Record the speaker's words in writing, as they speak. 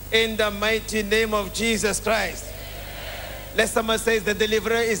In the mighty name of Jesus Christ. Let someone say the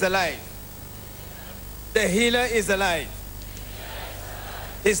deliverer is alive. The healer is alive.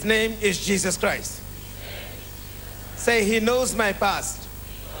 His name is Jesus Christ. Say, he knows my past.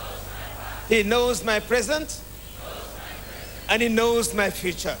 He knows my present. And he knows my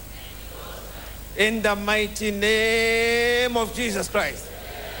future. In the mighty name of Jesus Christ.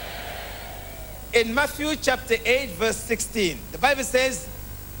 In Matthew chapter 8 verse 16, the Bible says,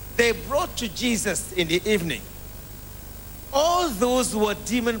 they brought to Jesus in the evening all those who were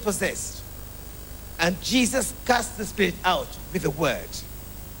demon possessed. And Jesus cast the spirit out with a word.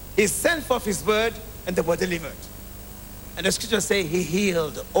 He sent forth his word and they were delivered. And the scriptures say he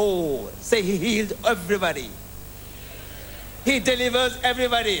healed all. Say he healed everybody. He delivers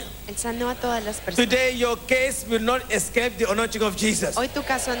everybody. Él sanó a todas las personas. Today your case will not escape the anointing of Jesus. Hoy tu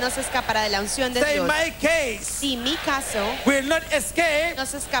caso no se escapará de la unción de Say Dios. my case Sí, mi caso will not escape no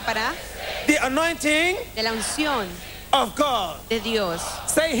se escapará the anointing de la unción of God. de Dios.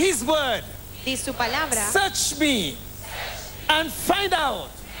 Say his word. Di su palabra. Search me and find out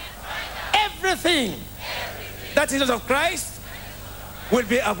everything that is not of Christ will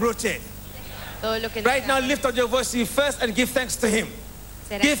be uprooted. Todo lo que Right now, lift up your voice to you first and give thanks to him.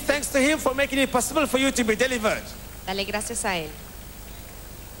 será. Give thanks to him for making it possible for you to be delivered. Dale gracias a él.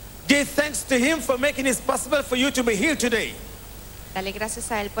 Give thanks to him for making it possible for you to be healed today. Dale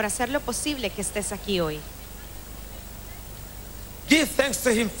gracias a él por hacer lo posible que estés aquí hoy. Give thanks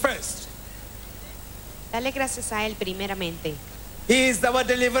to him first. Dale gracias a él primeramente. He is our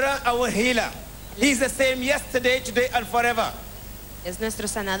deliverer, our healer. He is the same yesterday, today, and forever. Es nuestro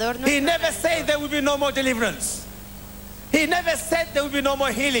sanador. He Nuestro never said redentor. there will be no more deliverance. He never said there will be no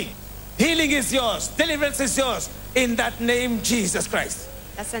more healing. Healing is yours. Deliverance is yours. In that name, Jesus Christ.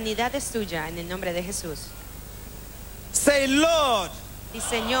 La sanidad es tuya en el nombre de Jesús. Say, Lord, Di,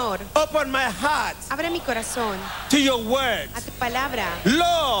 Señor, open my heart abre mi corazón to your word. a tu palabra.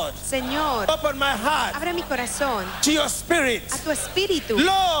 Lord, Señor, open my heart abre mi corazón to your spirit. a tu espíritu.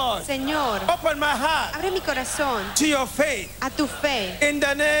 Lord, Señor, open my heart abre mi corazón to your faith. a tu fe. In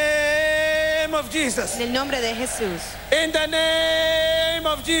the name of Jesus. En el nombre de Jesús. In the name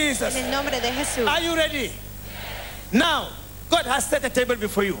of Jesus. En el nombre de Jesús. Are you ready? Now, God has set a table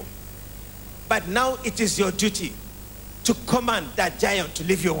before you. But now it is your duty to command that giant to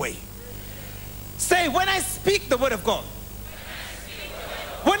leave your way. Say, when I speak the word of God,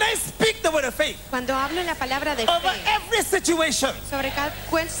 when I speak the word of faith Cuando hablo la palabra de over fe every situation sobre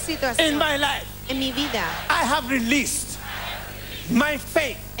cualquier in situación my life, en mi vida, I have released my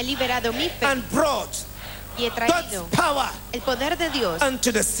faith he liberado mi fe and brought y he God's traído power el poder de Dios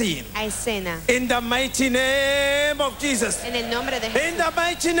unto the scene. a escena. In the mighty name of Jesus. En el nombre de In Jesús. the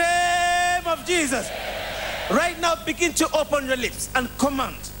mighty name of Jesus. Right now, begin to open your lips and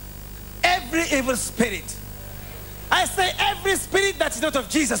command every evil spirit. I say every spirit that is not of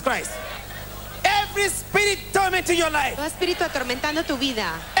Jesus Christ. Every spirit tormenting your life. Todo espíritu atormentando tu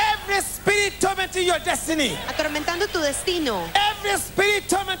vida, Every spirit tormenting your destiny. atormentando tu destino, Every spirit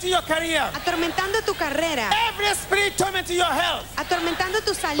tormenting your career. atormentando tu carrera, Every spirit tormenting your health. atormentando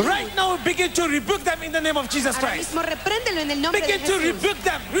tu salud. Right now, begin to rebuke them in the name of Jesus Ahora Christ. mismo repréndelo en el nombre de Begin to Jesús.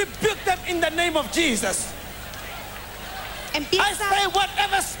 rebuke them in the name of Jesus. I Empieza say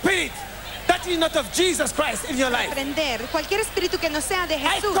whatever spirit that is not of Jesus Christ in your a life, reprender cualquier espíritu que no sea de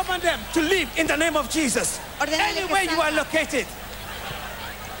I Jesús. command them to live in the name of Jesus. Ordénale que Anywhere you are salga. located,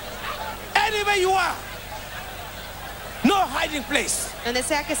 anywhere you are, no hiding place Donde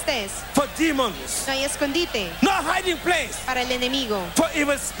sea que estés, for demons, no hay escondite no hiding place para el enemigo, for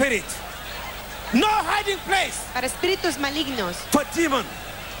evil spirit, no hiding place para espíritus malignos. for demon.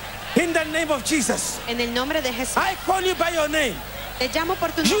 In the name of Jesus, En el nombre de Jesús. I call you by your name. Te llamo por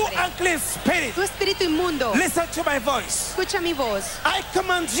tu You nombre. unclean spirit, Tu espíritu inmundo, listen to my voice. escucha mi voz. I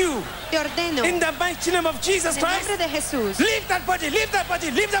command you Te ordeno in the mighty name of Jesus en el Christ. nombre de Jesús. Leave that body, leave that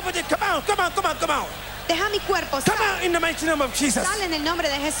body, leave that body. Come out, come out, come out, come out. Deja mi cuerpo, Come sal, out in the mighty name of Jesus. sal en el nombre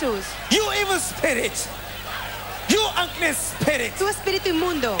de Jesús. You evil spirit, you unclean spirit Tu espíritu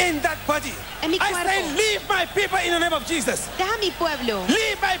inmundo, in that body. En mi I say, cuerpo. leave my people in the name of Jesus. deja mi pueblo,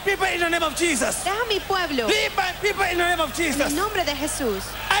 Leave my people in the name of Jesus. deja mi pueblo, Leave my people in the name of en Jesus. el nombre de Jesús.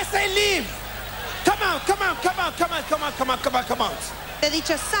 I say, leave. Come out, come out, come out, come out, come out, come out, come out, come out. Te he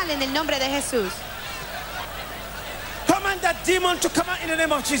dicho, sal en el nombre de Jesús. Command that demon to come out in the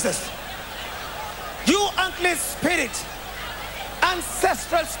name of Jesus. You unclean spirit,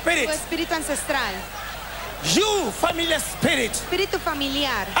 ancestral Tu spirit, espíritu ancestral, you familiar spirit. espíritu familiar,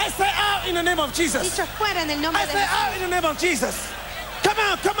 I say out in the name of Jesus. dicho fuera en el nombre I de say out Jesús. in the name of Jesus. Come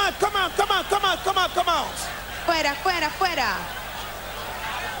out, come out, come out, come out, come out, come out, come out. Fuera, fuera, fuera.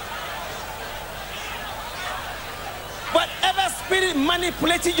 spirit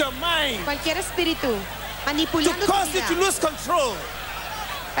manipulating your mind Cualquier espíritu to manipulando tu cause you to vida lose control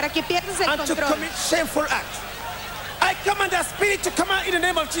para que pierdas el and to control. commit shameful acts. I command that spirit to come out in the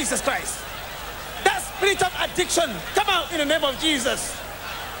name of Jesus Christ. That spirit of addiction, come out in the name of Jesus.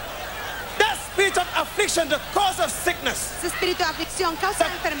 That spirit of affliction, the cause of sickness, Ese espíritu de aflicción, causa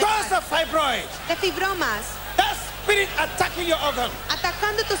de the cause enfermedad, of fibroid, de fibromas, that spirit attacking your organ.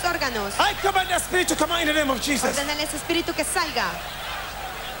 atacando tus órganos. I command that spirit to come out in the name of Jesus. Ordénale ese espíritu que salga.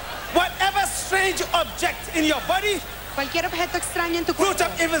 Whatever strange object in your body, Cualquier objeto extraño en tu fruit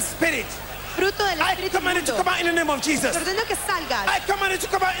cuerpo, of evil spirit, fruto del I espíritu command it to inmundo, come out in the name of Jesus. te ordeno que salgas. I command it to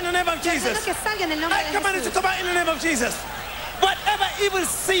come out in the name of Te ordeno Jesus. que salga en el nombre I de command it to Jesús. come out in the name of Jesus. Whatever evil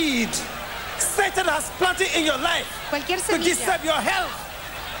seed Satan has planted in your life Cualquier to semilla disturb your health,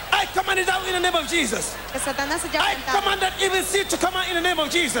 I command it out in the name of Jesus. que Satanás haya I plantado, command that evil seed to come out in the name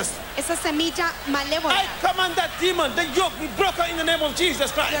of Jesus. esa semilla I malévola, command that demon, the yoke, be broken in the name of Jesus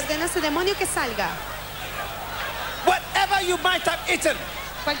te Christ. ordeno ese demonio que salga. Whatever you might have eaten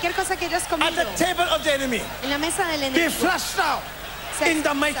Cualquier cosa que hayas at comido the table of the enemy, en la mesa del be enemigo, flushed out in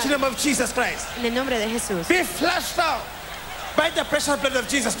the mighty name of Jesus Christ. en el nombre de Jesús. Be flushed out by the precious blood of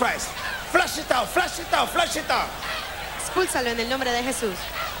Jesus Christ. Flush it out, flush it out, flush it out. Expúlsalo en el nombre de Jesús.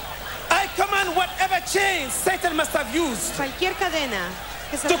 I command whatever chain Satan must have used Cualquier cadena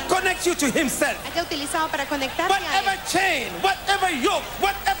que to Satanás connect you to himself, haya utilizado para conectarte a whatever él, chain, whatever yoke,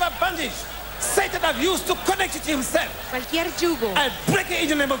 whatever bondage Satan have used to connect you to himself, cualquier yugo, I break it in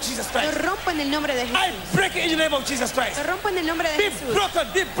the name of Jesus lo Christ. rompo en el nombre de I Jesús. break it in the name of Jesus Christ. Lo rompo en el nombre de Be Jesús. broken,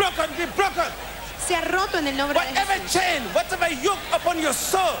 be broken, be broken. Se ha roto en el nombre de Whatever Jesús. chain, whatever yoke upon your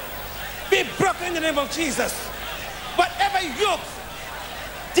soul, be broken in the name of Jesus. Whatever yoke,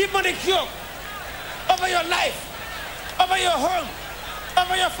 demonic yoke, over your life, over your home,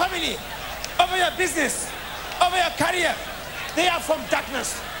 over your family, over your business, over your career, they are from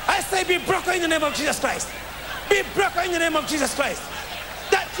darkness. I say be broken in the name of Jesus Christ. Be broken in the name of Jesus Christ.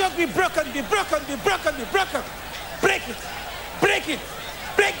 That yoke be broken, be broken, be broken, be broken. Break it, break it,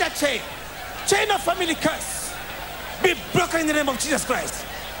 break that chain. Chain of family curse, be broken in the name of Jesus Christ.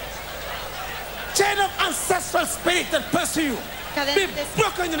 Chain of ancestral spirit that pursue you, be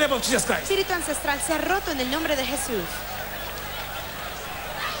broken in the name of Jesus Christ. Espíritu ancestral se ha roto en el nombre de Jesús.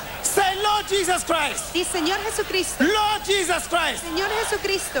 Say, Lord Jesus Christ, Di, Señor Jesucristo, Lord Jesus Christ, Señor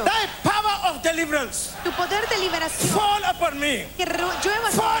Jesucristo, thy power of deliverance tu poder de liberación, fall upon me, que llueva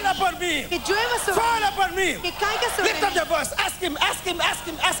fall sobre mí, upon me, que llueva sobre fall mí, upon me. que caiga sobre Lift up mí. your voice, ask him, ask him, ask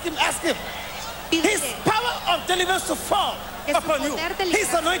him, ask him, ask him. His Pídele power of deliverance to fall Que su upon you. poder de His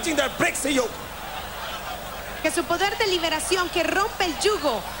liberación. anointing that breaks the yoke. que su poder de liberación que rompe el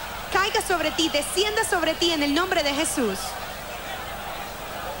yugo caiga sobre ti, descienda sobre ti en el nombre de Jesús.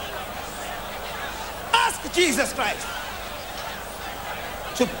 Ask Jesus Christ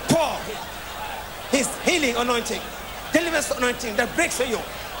to pour his healing anointing, deliverance anointing that breaks the yoke.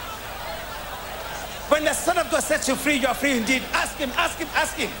 When the Son of God sets you free, you are free indeed. Ask him, ask him,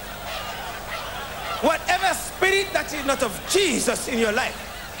 ask him. Whatever spirit that is not of Jesus in your life,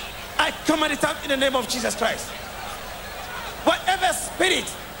 I command it out in the name of Jesus Christ. Whatever spirit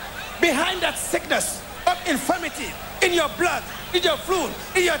behind that sickness of infirmity in your blood, in your fluid,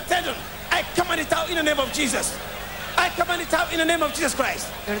 in your tendon, I command it out in the name of Jesus. I command it out in the name of Jesus Christ.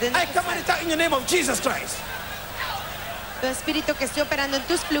 I command it out in the name of Jesus Christ. Tu espíritu que esté operando en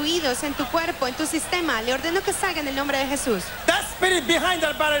tus fluidos, en tu cuerpo, en tu sistema, le ordeno que salga en el nombre de Jesús. That spirit behind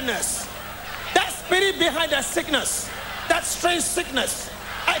that barrenness, that spirit behind that sickness, that strange sickness,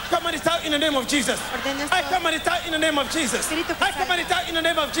 I command it out in the name of Jesus. I command it out in the name of Jesus. I command it out in the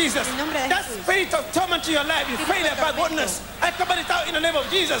name of Jesus. That spirit of torment in your life, you failure, backwardness, I command it out in the name of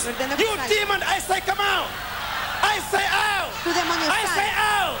Jesus. You demon, I say come out. I say out. Tu demonio, I say sal.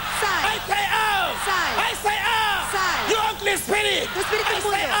 out. Sal. I say out. Sal. I say out. Sal. You ugly spirit. Tu espíritu I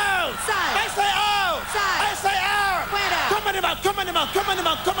say inmundo. out. Sal. I say out. Sal. I say out. Fuera. Command him out. Command him out. Command him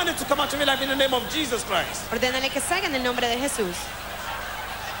out. Command him to come out to me life in the name of Jesus Christ. Ordénale que salga en el nombre de Jesús.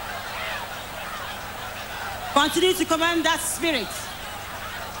 Continue to command that spirit.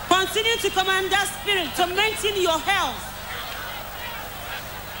 Continue to command that spirit to maintain your health.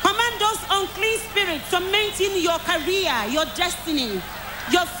 Command those unclean spirits to maintain your career, your destiny,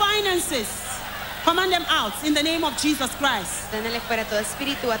 your finances. Command them out in the name of Jesus Christ. Ordénale fuera todo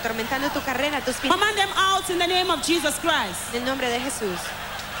espíritu atormentando tu carrera, tus finanzas, Command them out in the name of Jesus Christ. en el nombre de Jesús.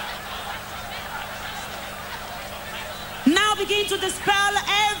 Now begin to dispel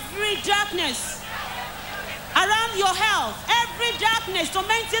every darkness around your health, every darkness to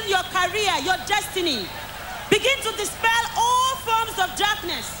maintain your career, your destiny. Begin to dispel all forms of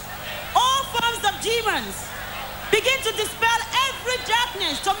darkness, all forms of demons, Begin to dispel every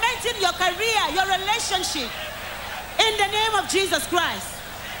darkness tormenting your career, your relationship. In the name of Jesus Christ.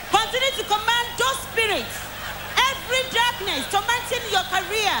 Continue to command those spirits, every darkness tormenting your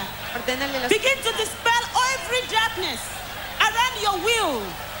career. Begin to dispel every darkness around your will,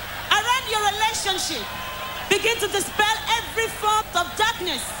 around your relationship. Begin to dispel every form of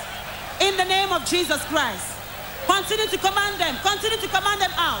darkness in the name of Jesus Christ. Continue to command them. Continue to command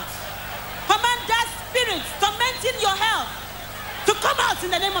them out. Command that spirit tormenting your health to come out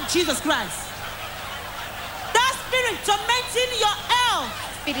in the name of Jesus Christ. That spirit tormenting your health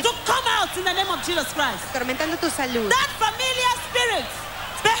to come out in the name of Jesus Christ. Tormentando tu salud. That familiar spirit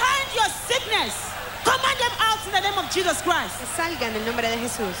behind your sickness, command them out in the name of Jesus Christ. Que salga en el nombre de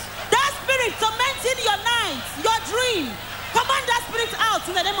Jesús. That spirit tormenting your night, your dream, command that spirit out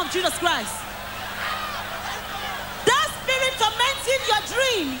in the name of Jesus Christ. That spirit tormenting your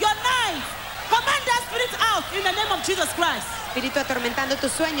dream, your night, command that spirit out in the name of Jesus Christ. Espíritu atormentando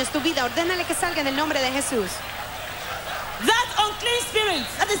tus sueños, tu vida, ordénale que salga en el nombre de Jesús. That unclean spirit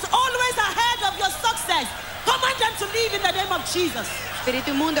that is always ahead of your success, command them to leave in the name of Jesus.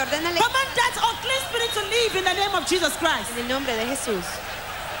 Espíritu inmundo, ordénale Command that unclean spirit to leave in the name of Jesus Christ. en el nombre de Jesús.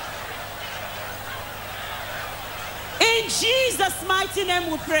 In Jesus' mighty name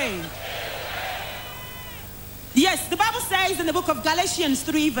we pray. Yes, the Bible says in the book of Galatians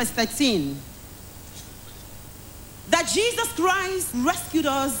 3 verse 13 that Jesus Christ rescued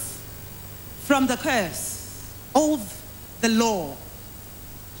us from the curse of the law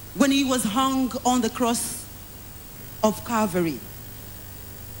when he was hung on the cross of Calvary.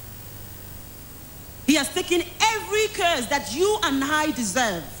 He has taken every curse that you and I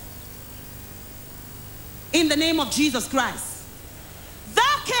deserve in the name of Jesus Christ.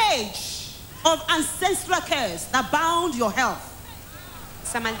 That cage of ancestral curse that bound your health.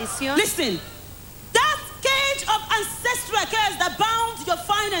 Esa maldición. Listen, that cage of ancestral curse that bound your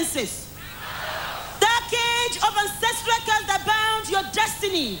finances. That cage of ancestral curse that bound your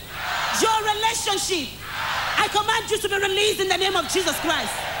destiny, your relationship. I command you to be released in the name of Jesus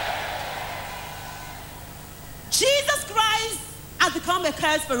Christ. Jesus Christ has become a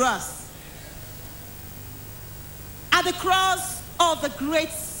curse for us. At the cross of the great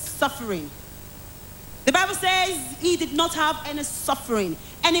suffering. The Bible says he did not have any suffering,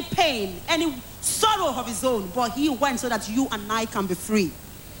 any pain, any sorrow of his own, but he went so that you and I can be free.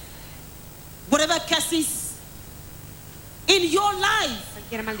 Whatever curses in your life,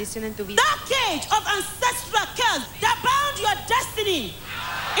 Cualquier maldición en tu vida. that cage of ancestral curse that bound your destiny,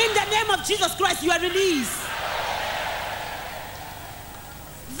 in the name of Jesus Christ, you are released.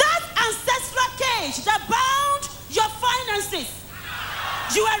 That ancestral cage that bound your finances,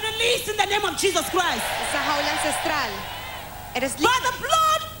 you are released in the name of Jesus Christ. Esa jaula ancestral. Eres By libre. the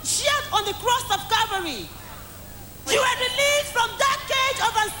blood shed on the cross of Calvary, you are released from that cage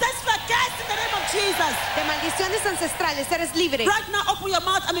of ancestral curse in the name of Jesus. De maldiciones ancestrales, eres libre. Right now, open your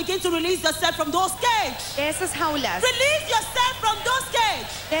mouth and begin to release yourself from those cages. De esas jaulas. Release yourself from those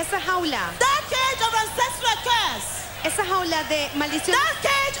cages. De esa jaula. That cage of ancestral curse. Esa jaula de maldiciones That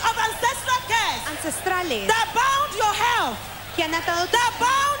cage of ancestral curse ancestrales that bound your health, que han atado tu, that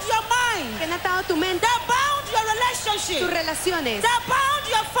bound your mind, que han atado tu mente, that bound your tus relationship, relaciones, that bound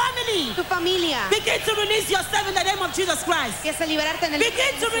your family. tu familia. Begin to release yourself in the name of Jesus Christ. Empieza a liberarte en el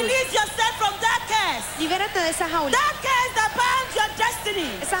Begin to release yourself from that curse. Libérate de esa jaula. That curse that bound your destiny,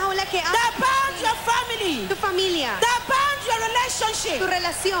 Esa jaula que that bound your family, tu familia, that bound your tu relationship,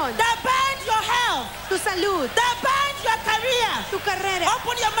 relación, that bound your health, tu salud, that bound your career. tu carrera.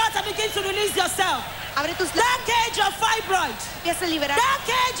 Open your mouth and begin to release yourself. Abre tus labios. That cage of fibroid. Empieza a liberar That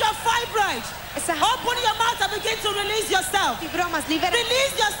cage of fibroid. esa Open your mouth and begin to release yourself. fibromas. Libera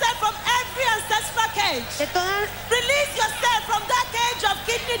Release yourself from every ancestral cage. de toda Release yourself from that cage of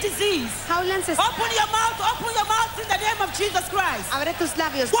kidney disease. jaula ancestral. Open your mouth in the name of Jesus Christ. Abre tus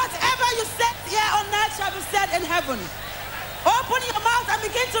labios. Whatever you said here on earth shall be said in heaven. Open your mouth and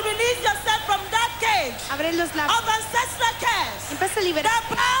begin to release yourself from that cage Abre los of labios. ancestral curse Empieza a liberar that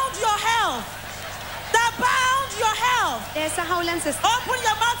bound your health. That bound your health. de esa jaula ancestral. Open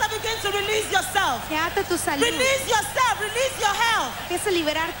your mouth and begin to release yourself. Que ata tu salud. Release yourself. Release your health. Empieza a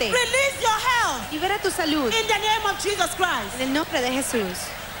liberarte. Release your health Libera tu salud. in the name of Jesus Christ. En el nombre de Jesús.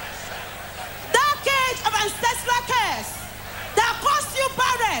 That cage of ancestral curse that caused you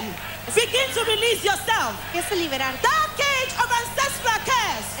barren, begin to release yourself. Empieza a liberarte. That cage of ancestral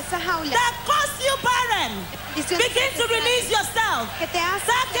curse Esa jaula. that caused you barren, Maldiciones begin to ancestrales release yourself. que te hace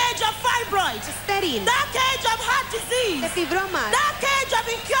That cage of fibroid, estéril. that cage of heart disease, De fibromas. that cage of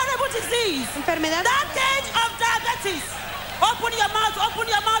incurable disease, Enfermedad. that cage of diabetes. Open your mouth, open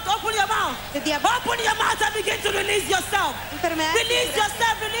your mouth, open your mouth. de diabetes, Open your mouth and begin to release yourself. enfermedades. Release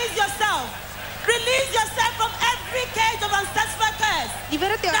yourself, release yourself. Release yourself from every cage of ancestral curse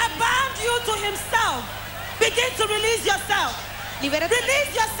Libérate ahora that mismo. bound you to himself. Begin to release yourself. Libérate Release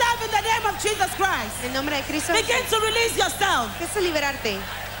yourself in the name of Jesus Christ. en el nombre de Cristo. Begin to release yourself. Empieza a liberarte.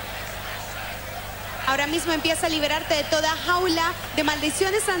 Ahora mismo empieza a liberarte de toda jaula de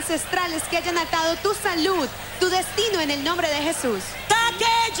maldiciones ancestrales que hayan atado tu salud, tu destino en el nombre de Jesús. That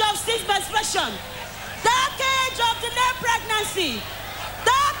cage of ceased menstruation. That cage of delayed pregnancy.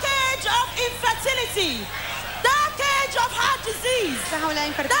 That cage of infertility. That cage of heart disease. Esa jaula de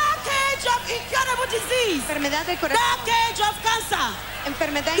infertilidad, That cage of incurable disease. enfermedad del That corazón, cage of cancer.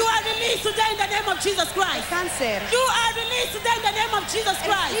 enfermedad You are released today in the name of Jesus de Christ. cáncer. You are released today in the name of Jesus Eres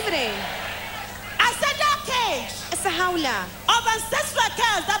Christ. libre. I said that cage Esa jaula of ancestral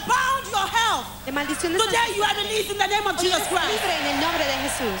curse that bound your health. de maldiciones Today you are released in the name of Hoy Jesus eres Christ. libre en el nombre de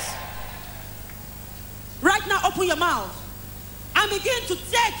Jesús. Right now, open your mouth and begin to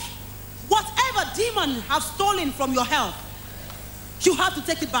take whatever demon have stolen from your health. You have to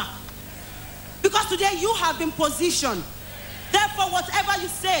take it back. Because today you have been positioned. Therefore, whatever you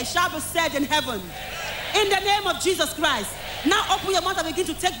say shall be said in heaven. In the name of Jesus Christ. Now open your mouth and begin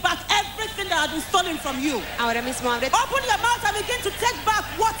to take back everything that has been stolen from you. Ahora mismo abre Open your mouth and begin to take back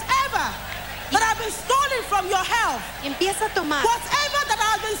whatever that has been stolen from your health. y empieza a tomar Whatever that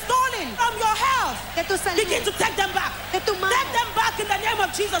has been stolen from your health. de tu salud, Begin to take them back. de tu mano. Take them back in the name of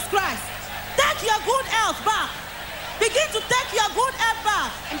Jesus Christ. Take your good health back. Begin to take your good health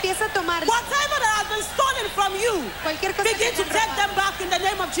back. Empieza a tomar Whatever that has been stolen from you, cualquier cosa begin que to te take han them robado. back in the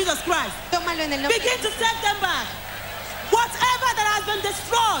name of Jesus Christ. Tómalo en el nombre Begin de to Jesús. take them back. Whatever that has been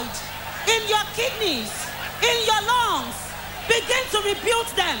destroyed in your kidneys, in your lungs, begin to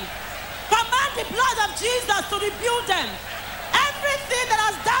rebuild them. Command the blood of Jesus to rebuild them. Everything that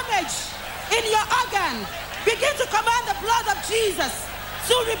has damaged in your organ, begin to command the blood of Jesus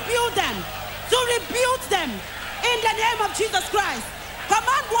to rebuild them, to rebuild them in the name of Jesus Christ.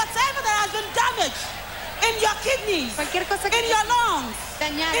 Command whatever that has been damaged in your kidneys, Cualquier cosa que in your lungs,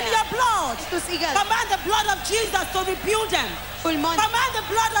 dañada in your blood. en tus hígados, Command the blood of Jesus to rebuild them. pulmón, Command the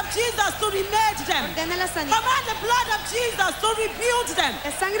blood of Jesus to remake them. ordena la sanidad. Command the blood of Jesus to rebuild them.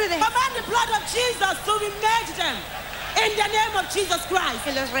 La sangre de Jesús Command the blood of Jesus to remake them. In the name of Jesus Christ.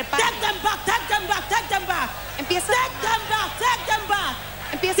 que los repare. Take them back, take them back, take them back. Empieza, Take them back, take them back.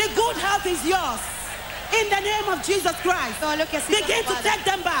 empieza The good health is yours. In the name of Jesus Christ. todo lo que ha sido Begin to robado. take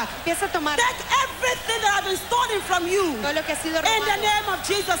them back. Empieza a tomar Take everything that has been stolen from you. todo lo que ha sido In the robado. name of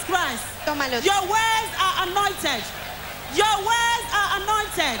Jesus Christ. Tómalo. Your words are anointed. Your words are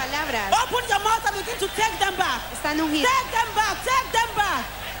anointed. Palabras Open your mouth and begin to take them back. están ungidas. Take them back, take them back.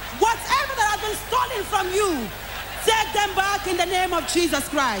 Whatever that has been stolen from you, take them back in the name of Jesus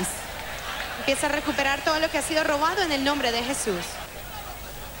Christ. Empieza a recuperar todo lo que ha sido robado en el nombre de Jesús.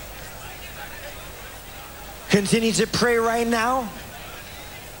 Continue to pray right now.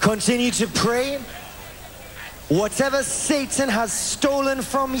 Continue to pray. Whatever Satan has stolen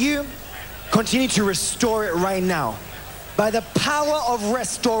from you, continue to restore it right now. By the power of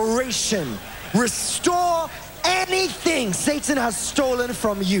restoration, restore anything Satan has stolen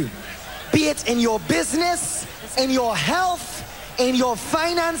from you. Be it in your business, in your health, in your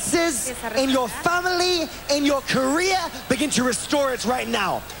finances, in your family, in your career. Begin to restore it right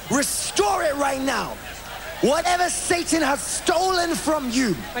now. Restore it right now. Whatever Satan has stolen from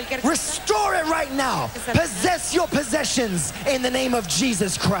you, restore it right now. Possess your possessions in the name of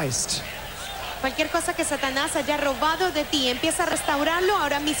Jesus Christ. Cualquier cosa que Satanás haya robado de ti, empieza a restaurarlo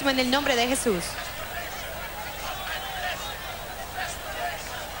ahora mismo en el nombre de Jesús.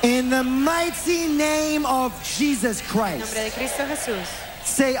 In the mighty name of Jesus En Christ, nombre de Cristo Jesús.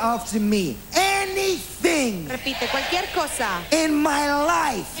 say after me, anything Repite, cualquier cosa in my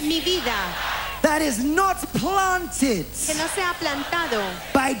life en mi vida that is not planted que no sea plantado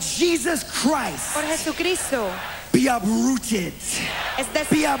by Jesus Christ, por Jesucristo be uprooted. es,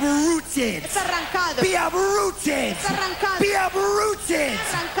 Be uprooted. es arrancado. Be uprooted. Es arrancado. Be uprooted.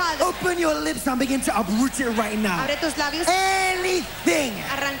 Es arrancado. Open your lips and begin to uproot it right now. Abre tus labios. Anything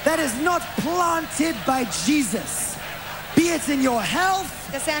that is not planted by Jesus, be it in your health,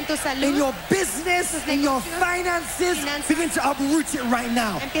 Que sea en tu salud, in your business, in your finances, begin to uproot it right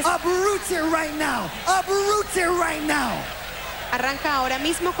now. Uproot it right now. Uproot it right now. arranca ahora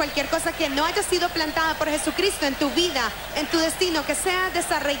mismo cualquier cosa que no haya sido plantada por Jesucristo en tu vida, en tu destino, que sea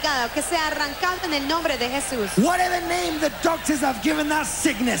desarraigada, que sea arrancada en el nombre de Jesús. Whatever name the doctors have given that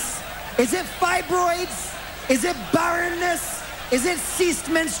sickness, is it fibroids? Is it barrenness? Is it ceased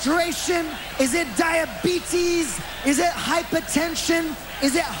menstruation? Is it diabetes? Is it hypertension?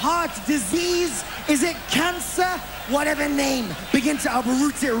 Is it heart disease? Is it cancer? Whatever name, begin to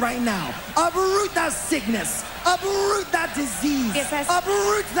uproot it right now. Uproot that sickness. Uproot that disease.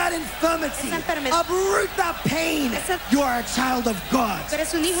 Uproot that infirmity. Uproot that pain. You are a child of God.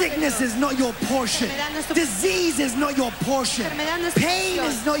 Sickness is not your portion. Disease is not your portion. Pain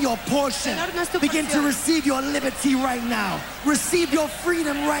is not your portion. Begin to receive your liberty right now. Receive your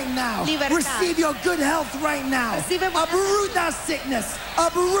freedom right now. Receive your good health right now. Uproot that sickness.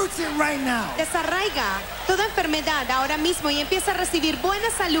 Uproot it right now. Desarraiga toda enfermedad ahora mismo y empieza a recibir buena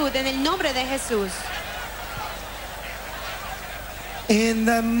salud en el nombre de Jesús. In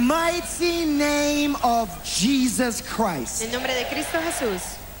the mighty name of Jesus Christ. En el nombre de Cristo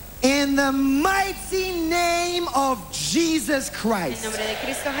Jesús. In the mighty name of Jesus En Christ. el nombre de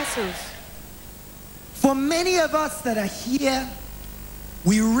Cristo Jesús. For many of us that are here,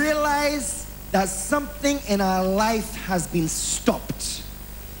 we realize that something in our life has been stopped.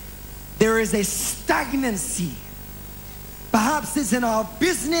 There is a stagnancy. Perhaps it's in our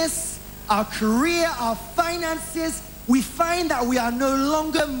business, our career, our finances. We find that we are no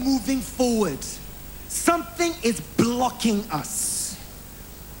longer moving forward. Something is blocking us.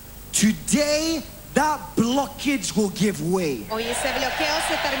 Today, that blockage will give way. Hoy ese bloqueo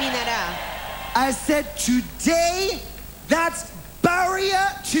se terminará. I said, today, that barrier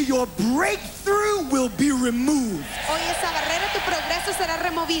to your breakthrough will be removed. Hoy esa barrera a tu progreso será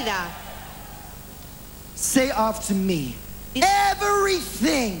removida. Say after me,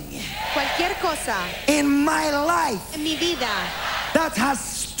 everything Cualquier cosa in my life en mi vida that has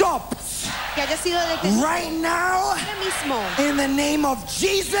stopped que haya sido detenida right now, ahora mismo, in the name of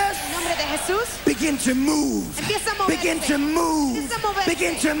Jesus, en nombre de Jesús, begin to move. empieza a moverse. Begin to move. Empieza a moverse.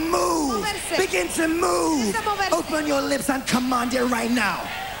 Begin to move. Moverse. Begin to move. Empieza a moverse. Open your lips and command it right now.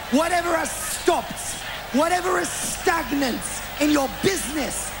 Whatever has stopped, whatever is stagnant in your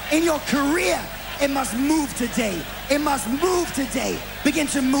business, in your career, it must move today. It must move today. Begin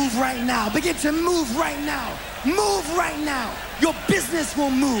to move right now. Begin to move right now. Move right now. Your business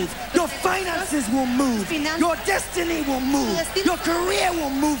will move. Your finances will move. Your destiny will move. Your career will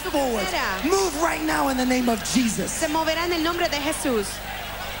move forward. Move right now in the name of Jesus. se moverá en el nombre de Jesús.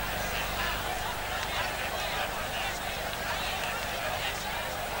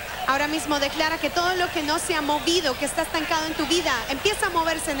 Ahora mismo declara que todo lo que no se ha movido, que está estancado en tu vida, empieza a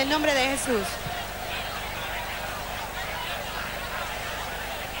moverse en el nombre de Jesús.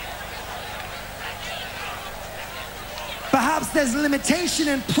 Perhaps there's limitation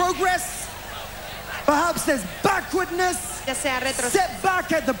in progress. Perhaps there's backwardness. Ya sea retroceso. Set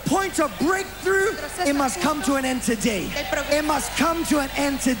back at the point of breakthrough. It must come to an end today. It must come to an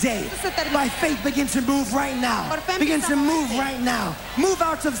end today. By faith, begin to move right now. Begin to move right now. Move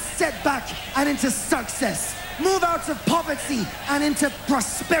out of setback and into success. Move out of poverty and into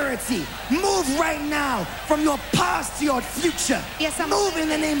prosperity. Move right now from your past to your future. Move in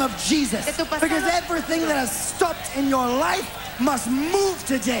the name of Jesus. Because everything that has stopped in your life must move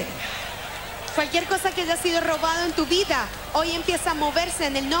today. Cualquier cosa que haya sido robado en tu vida, hoy empieza a moverse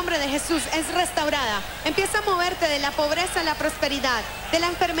en el nombre de Jesús, es restaurada. Empieza a moverte de la pobreza a la prosperidad, de la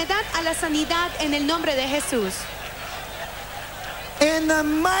enfermedad a la sanidad en el nombre de Jesús. In the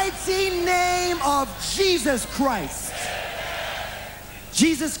mighty name of Jesus Christ.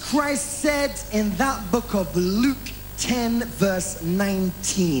 Jesus Christ said in that book of Luke 10 verse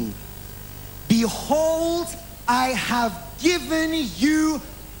 19, behold, I have given you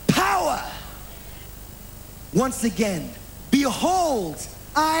power. Once again, behold,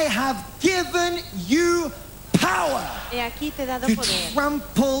 I have given you power He aquí te he dado to poder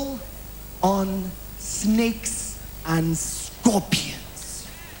trample on snakes and scorpions.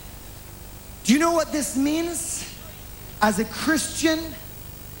 Do you know what this means? As a Christian,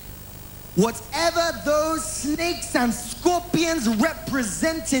 whatever those snakes and scorpions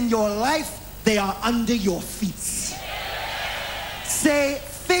represent in your life, they are under your feet. Say,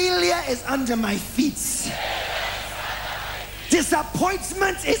 failure is under my feet.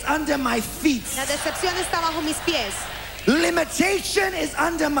 Disappointment is under my feet. La decepción está bajo mis pies. Limitation is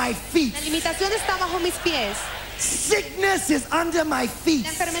under my feet. La limitación está bajo mis pies. Sickness is under my feet.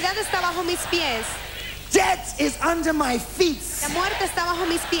 La enfermedad está bajo mis pies. Death is under my feet. La muerte está bajo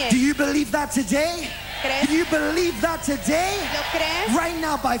mis pies. Do you believe that today? ¿Crees? Do you believe that today? ¿Lo crees? Right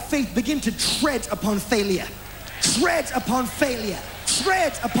now, by faith, begin to tread upon failure. Tread upon failure.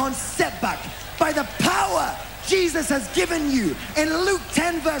 Tread upon setback. By the power Jesus has given you in Luke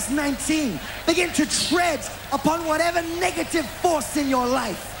 10 verse 19, begin to tread upon whatever negative force in your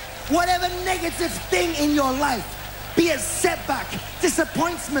life, whatever negative thing in your life, be it setback,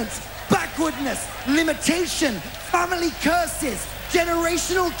 disappointment, backwardness, limitation, family curses,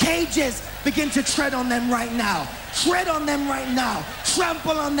 generational cages, begin to tread on them right now. Tread on them right now.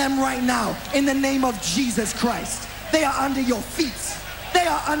 Trample on them right now in the name of Jesus Christ. They are under your feet. They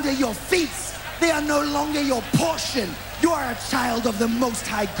are under your feet. They are no longer your portion. You are a child of the Most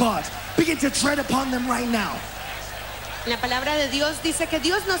High God. Begin to tread upon them right now. La palabra de Dios dice que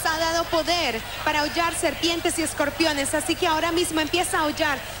Dios nos ha dado poder para hollar serpientes y escorpiones, así que ahora mismo empieza a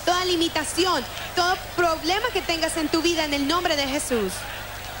hollar toda limitación, todo problema que tengas en tu vida en el nombre de Jesús.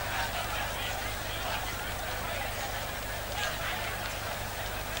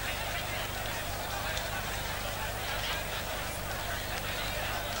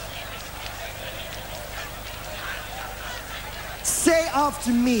 Say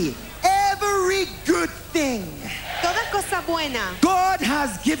after me, every good thing Toda cosa buena God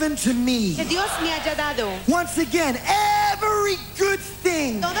has given to me. que Dios me haya dado, Once again, every good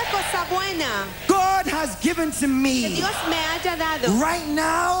thing toda cosa buena God has given to que me. Dios me haya dado, Right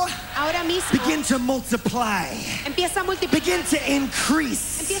now, ahora mismo begin to multiply. empieza a multiplicar, Begin to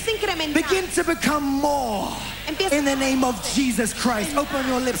increase. empieza a incrementar, Begin to become more. empieza In the name of Jesus Christ. Open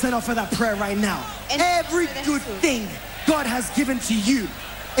your lips and offer that prayer right now. Every good thing God has given to you,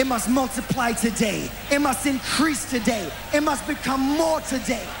 it must multiply today. It must increase today. It must become more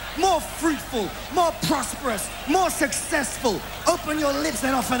today. More fruitful, more prosperous, more successful. Open your lips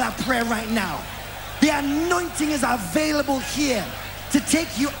and offer that prayer right now. The anointing is available here to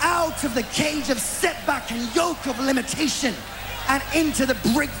take you out of the cage of setback and yoke of limitation and into the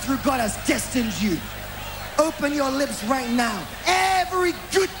breakthrough God has destined you. Open your lips right now. Every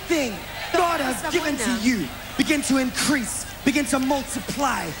good thing God has given to you, begin to increase, begin to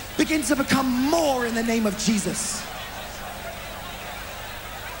multiply, begin to become more in the name of Jesus.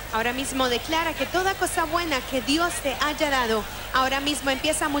 Ahora mismo declara que toda cosa buena que Dios te haya dado, ahora mismo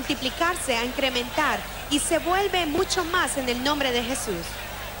empieza a multiplicarse, a incrementar y se vuelve mucho más en el nombre de Jesús.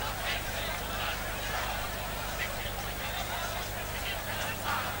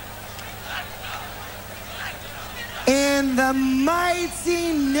 In the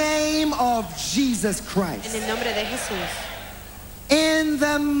mighty name of Jesus En Christ. el nombre de Jesús. In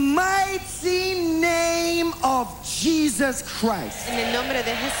the mighty name of Jesus Christ. En el nombre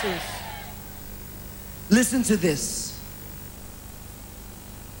de Jesús. Listen to this.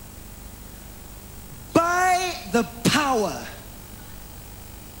 By the power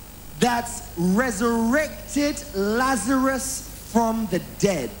that's resurrected Lazarus from the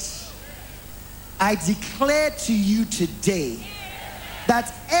dead, I declare to you today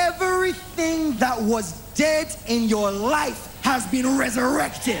that everything that was dead in your life has been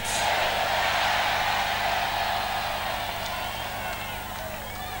resurrected.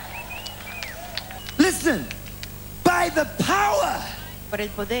 Listen, by the power Por el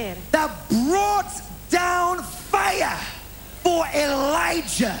poder that brought down fire for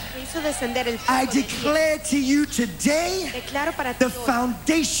Elijah, que hizo descender el I fuego de Dios. declare to you today, Declaro para ti the hoy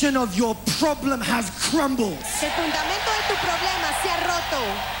foundation of your problem has crumbled. que el fundamento de tu problema se ha roto.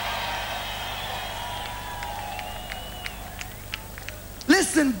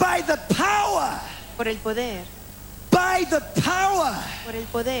 Listen, by the power, Por el poder, by the power por el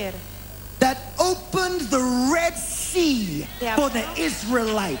poder that opened the Red Sea for the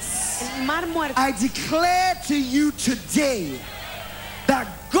Israelites, el mar muerto. I declare to you today that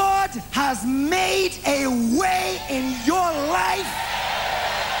God has made a way in your life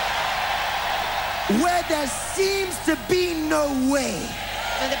where there seems to be no way.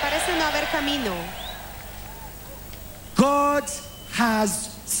 Donde parece no haber camino. God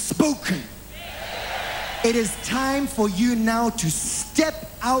has spoken. It is time for you now to step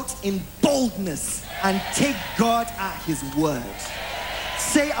out in boldness and take God at His word.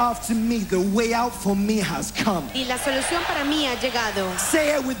 Say after me, the way out for me has come. Y la solución para mí ha llegado.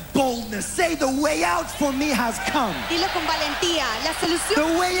 Say it with boldness. Say the way out for me has come. Dilo con valentía. La solución,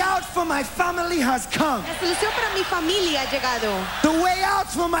 The way out for my family has come. la solución para mi familia ha llegado. The way out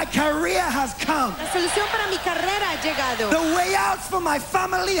for my career has come. La solución para mi carrera ha llegado. The way out for my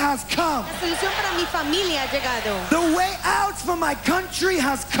family has come. La solución para mi familia ha llegado. The way out for my country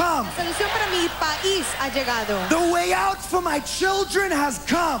has come. La solución para mi país ha llegado. The way out for my children has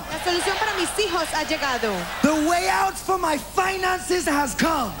come. La solución para mis hijos ha llegado. The way out for my finances has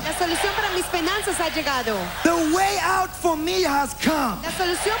come. La solución para mis finanzas ha llegado. The way out for me has come. La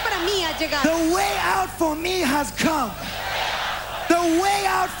solución para mí ha llegado. The way out for me has come. The way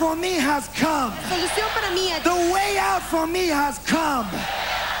out for me has come. La solución para mí ha llegado. The way out for me has come.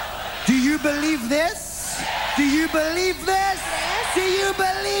 Do you believe this? Do you believe this? Do you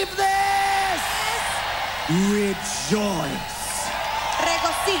believe this? Rejoice.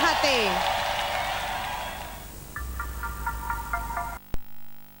 Regocíjate.